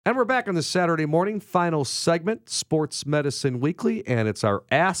And we're back on this Saturday morning, final segment, Sports Medicine Weekly, and it's our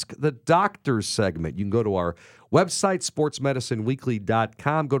Ask the Doctor segment. You can go to our website,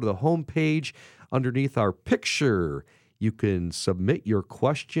 sportsmedicineweekly.com, go to the homepage. Underneath our picture, you can submit your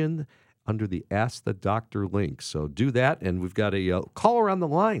question under the Ask the Doctor link. So do that, and we've got a caller on the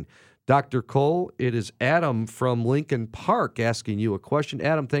line. Dr. Cole, it is Adam from Lincoln Park asking you a question.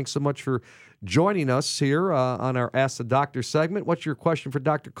 Adam, thanks so much for joining us here on our Ask the Doctor segment. What's your question for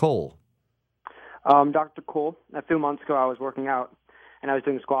Dr. Cole? Dr. Cole, a few months ago I was working out, and I was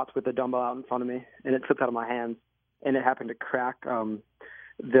doing squats with the dumbbell out in front of me, and it slipped out of my hands, and it happened to crack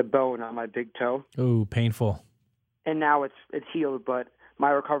the bone on my big toe. Ooh, painful. And now it's healed, but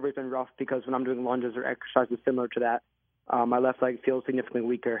my recovery's been rough because when I'm doing lunges or exercises similar to that, my left leg feels significantly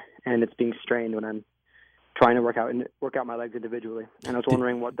weaker, and it's being strained when I'm trying to work out my legs individually. And I was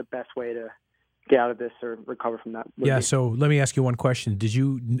wondering what the best way to get out of this or recover from that would be. So let me ask you one question. Did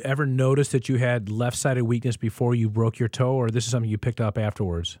you ever notice that you had left-sided weakness before you broke your toe, or this is something you picked up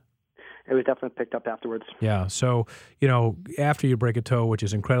afterwards? It was definitely picked up afterwards. Yeah. So, after you break a toe, which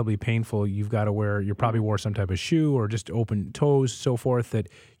is incredibly painful, you probably wore some type of shoe or just open toes, so forth, that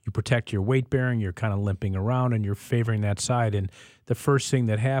you protect your weight bearing. You're kind of limping around and you're favoring that side. And the first thing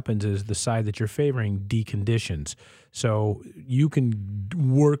that happens is the side that you're favoring deconditions. So you can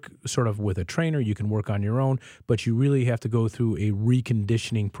work sort of with a trainer, you can work on your own, but you really have to go through a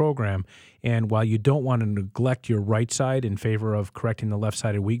reconditioning program. And while you don't want to neglect your right side in favor of correcting the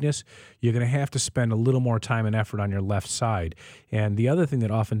left-sided weakness, you're going to have to spend a little more time and effort on your left side. And the other thing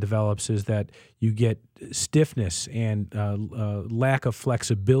that often develops is that you get stiffness and lack of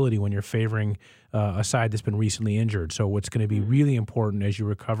flexibility when you're favoring a side that's been recently injured. So what's going to be really important as you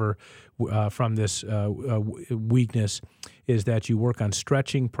recover from this weakness is that you work on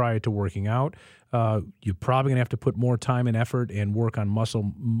stretching prior to working out. You're probably going to have to put more time and effort and work on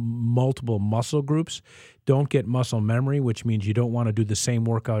multiple muscle groups. Don't get muscle memory, which means you don't want to do the same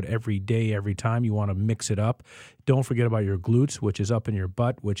workout every day, every time. You want to mix it up. Don't forget about your glutes, which is up in your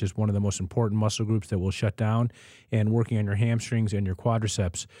butt, which is one of the most important muscle groups that will shut down, and working on your hamstrings and your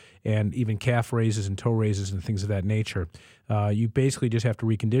quadriceps, and even calf raises and toe raises and things of that nature. You basically just have to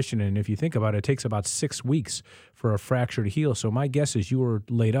recondition, and if you think about it, it takes about 6 weeks for a fracture to heal. So my guess is you were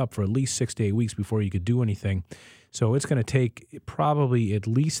laid up for at least 6 to 8 weeks before you could do anything. So it's going to take probably at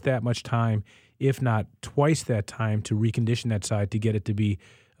least that much time, if not twice that time, to recondition that side to get it to be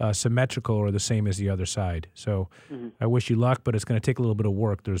symmetrical or the same as the other side. So I wish you luck, but it's going to take a little bit of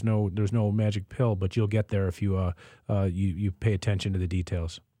work. There's no magic pill, but you'll get there if you pay attention to the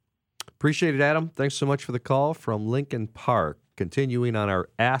details. Appreciate it, Adam. Thanks so much for the call from Lincoln Park. Continuing on our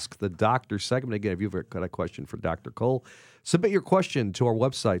Ask the Doctor segment. Again, if you've got a question for Dr. Cole, submit your question to our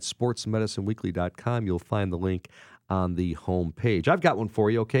website, sportsmedicineweekly.com. You'll find the link on the home page. I've got one for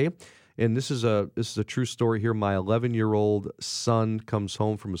you, okay? And this is a true story here. My 11-year-old son comes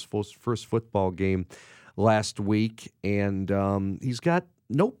home from his first football game last week, and he's got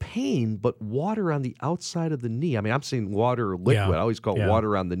no pain, but water on the outside of the knee. I mean, I'm saying water liquid. Yeah. I always call it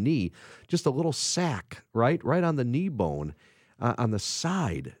water on the knee. Just a little sack, right on the knee bone. On the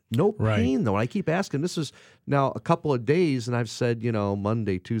side. No pain, though. And I keep asking. This is now a couple of days, and I've said,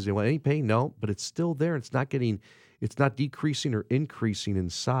 Monday, Tuesday, any pain? No, but it's still there. It's not decreasing or increasing in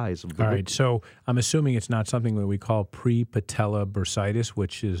size. All right, so I'm assuming it's not something that we call pre-patella bursitis,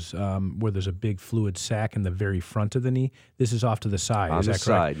 which is where there's a big fluid sac in the very front of the knee. This is off to the side. On is the that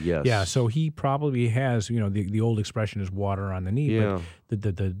correct? side, yes. Yeah, so he probably has, the old expression is water on the knee, but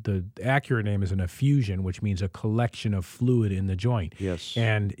the accurate name is an effusion, which means a collection of fluid in the joint. Yes.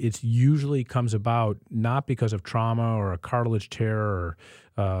 And it usually comes about not because of trauma or a cartilage tear or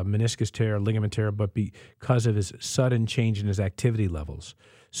meniscus tear, ligament tear, but because of his sudden change in his activity levels.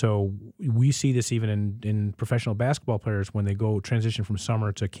 So we see this even in professional basketball players when they go transition from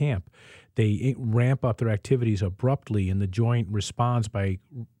summer to camp. They ramp up their activities abruptly, and the joint responds by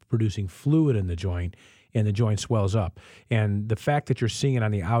producing fluid in the joint, and the joint swells up. And the fact that you're seeing it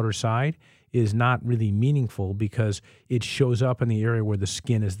on the outer side is not really meaningful because it shows up in the area where the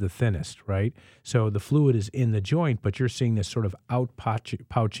skin is the thinnest, right? So the fluid is in the joint, but you're seeing this sort of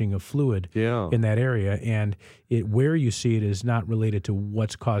outpouching of fluid in that area, and where you see it is not related to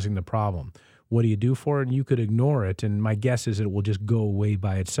what's causing the problem. What do you do for it? And you could ignore it, and my guess is it will just go away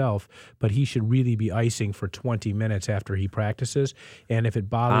by itself, but he should really be icing for 20 minutes after he practices, and if it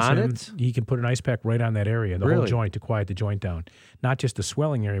bothers him, he can put an ice pack right on that area, the whole joint, to quiet the joint down. Not just the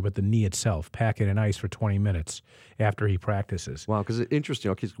swelling area, but the knee itself. Pack it in ice for 20 minutes after he practices. Wow, because it's interesting,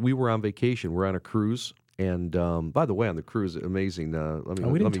 because we were on vacation. We're on a cruise, And by the way, on the cruise, amazing.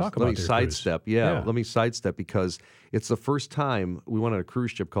 We didn't talk about their cruise. Sidestep. Yeah, let me sidestep because it's the first time we went on a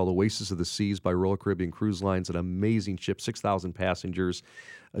cruise ship called Oasis of the Seas by Royal Caribbean Cruise Lines. An amazing ship, 6,000 passengers,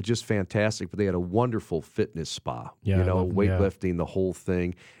 just fantastic. But they had a wonderful fitness spa. Weightlifting, the whole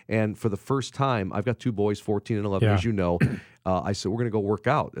thing. And for the first time, I've got two boys, 14 and 11, as you know. I said, we're going to go work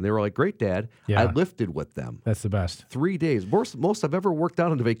out. And they were like, great, Dad. I lifted with them. That's the best. 3 days. Most I've ever worked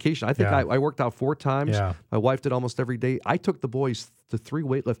out on a vacation. I think I worked out 4 times. Yeah. My wife did almost every day. I took the boys to 3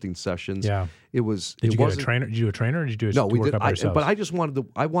 weightlifting sessions. Yeah. It was. Did you get a trainer? Did you do a trainer or did you do a workout by yourselves? But I just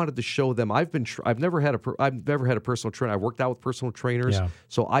wanted to show them. I've never had a personal trainer. I worked out with personal trainers. Yeah.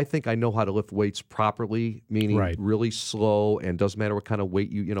 So I think I know how to lift weights properly, meaning really slow and doesn't matter what kind of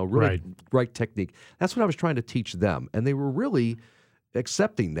weight really right technique. That's what I was trying to teach them. And they were really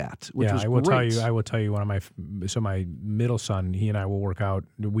accepting that, which was great. I will tell you my middle son, he and I will work out.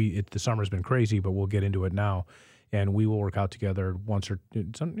 The summer's been crazy, but we'll get into it now. And we will work out together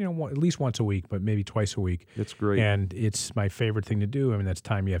at least once a week, but maybe twice a week. It's great. And it's my favorite thing to do. I mean, that's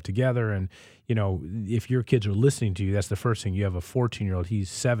time you have together. And, if your kids are listening to you, that's the first thing. You have a 14-year-old, he's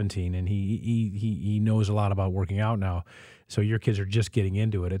 17, and he knows a lot about working out now. So your kids are just getting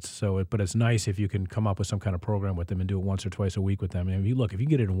into it. But it's nice if you can come up with some kind of program with them and do it once or twice a week with them. And if you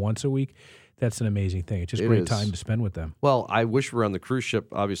get it once a week, that's an amazing thing. It's just great time to spend with them. Well, I wish we were on the cruise ship,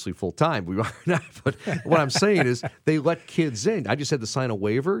 obviously full time. We are not. But what I'm saying is they let kids in. I just had to sign a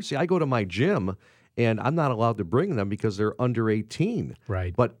waiver. See, I go to my gym, and I'm not allowed to bring them because they're under 18.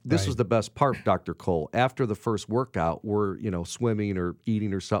 Right. But this was the best part, Dr. Cole. After the first workout, we're swimming or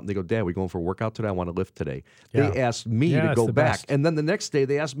eating or something. They go, Dad, we going for a workout today? I want to lift today. Yeah. They asked me to go back, and then the next day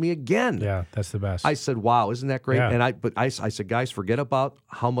they asked me again. Yeah, that's the best. I said, "Wow, isn't that great?" Yeah. And I said, "Guys, forget about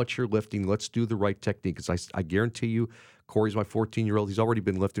how much you're lifting. Let's do the right technique." Because I guarantee you. Corey's my 14-year-old. He's already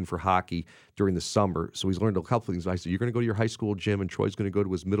been lifting for hockey during the summer, so he's learned a couple of things. I said, "You're going to go to your high school gym, and Troy's going to go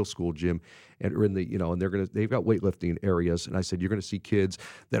to his middle school gym, and they've got weightlifting areas." And I said, "You're going to see kids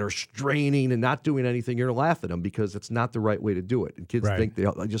that are straining and not doing anything. You're going to laugh at them because it's not the right way to do it." And kids think they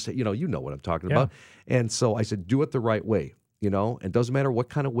just you know what I'm talking about. And so I said, "Do it the right way." It doesn't matter what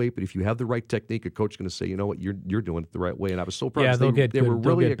kind of weight, but if you have the right technique, a coach is going to say, "You know what, you're doing it the right way." And I was so proud. Yeah, they'll get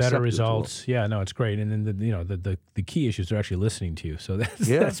better results. Yeah, no, it's great. And then the key issues are actually listening to you. So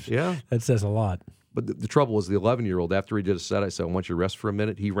that says a lot. But the trouble was the 11-year-old, after he did a set, I said, "I want you to rest for a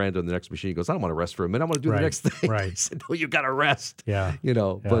minute." He ran to the next machine. He goes, "I don't want to rest for a minute. I want to do the next thing." Right. I said, "No, you got to rest." Yeah.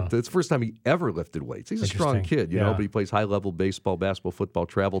 But it's the first time he ever lifted weights. He's a strong kid, but he plays high-level baseball, basketball, football,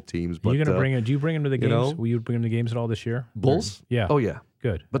 travel teams. But you're going to bring him? Do you bring him to the games? Will you bring him to games at all this year? Bulls? Yeah. Oh, yeah.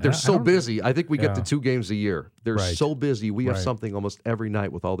 Good. But they're so busy. I think we get to 2 games a year. They're Right. so busy. We have something almost every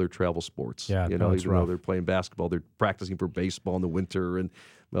night with all their travel sports. Yeah, even though they're playing basketball, they're practicing for baseball in the winter, and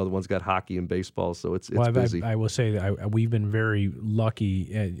the other one's got hockey and baseball. So it's busy. I will say that we've been very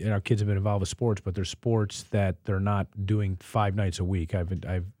lucky, and our kids have been involved with sports, but they're sports that they're not doing 5 nights a week.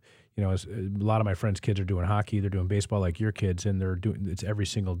 A lot of my friends' kids are doing hockey, they're doing baseball like your kids, and it's every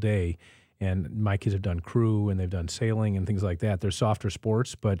single day. And my kids have done crew and they've done sailing and things like that. They're softer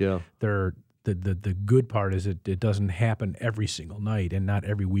sports, but they're the good part is it doesn't happen every single night, and not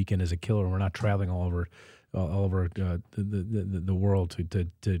every weekend is a killer. We're not traveling all over the world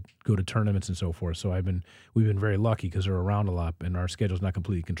to go to tournaments and so forth. So we've been very lucky because they're around a lot, and our schedule's not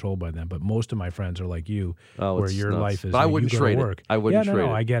completely controlled by them. But most of my friends are like you, where your life is. But I wouldn't trade it. I wouldn't trade it.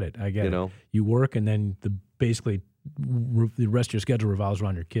 I get it. You work, and then basically the rest of your schedule revolves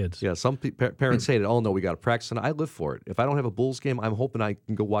around your kids. Yeah, some parents hate it. "Oh, no, we got to practice." And I live for it. If I don't have a Bulls game, I'm hoping I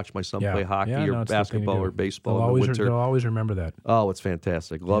can go watch my son play hockey or basketball or baseball in the winter. They'll always remember that. Oh, it's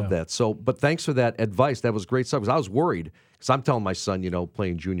fantastic. Love that. So, but thanks for that advice. That was great stuff. Because I was worried. Because I'm telling my son,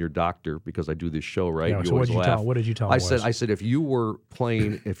 playing junior doctor because I do this show, right? Yeah, so what did you tell him? I said, if you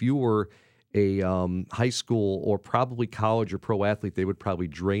were a high school or probably college or pro athlete, they would probably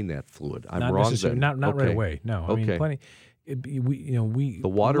drain that fluid. I'm wrong then. Not right away. No, I mean plenty. The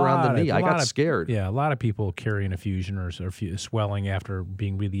water around the knee. I got scared. Yeah, a lot of people carry an effusion or swelling after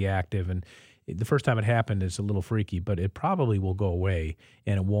being really active, and the first time it happened, it's a little freaky, but it probably will go away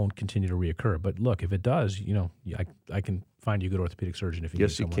and it won't continue to reoccur. But look, if it does, I can find you a good orthopedic surgeon if you need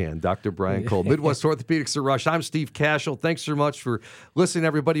someone. Yes, you can. Dr. Brian Cole, Midwest Orthopedics at Rush. I'm Steve Cashel. Thanks so much for listening,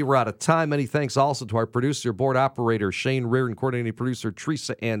 everybody. We're out of time. Many thanks also to our producer, board operator, Shane Reardon, coordinating producer,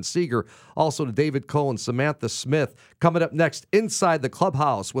 Teresa Ann Seeger. Also to David Cole and Samantha Smith. Coming up next, Inside the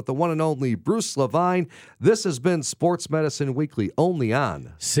Clubhouse with the one and only Bruce Levine. This has been Sports Medicine Weekly, only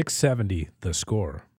on 670 The Score.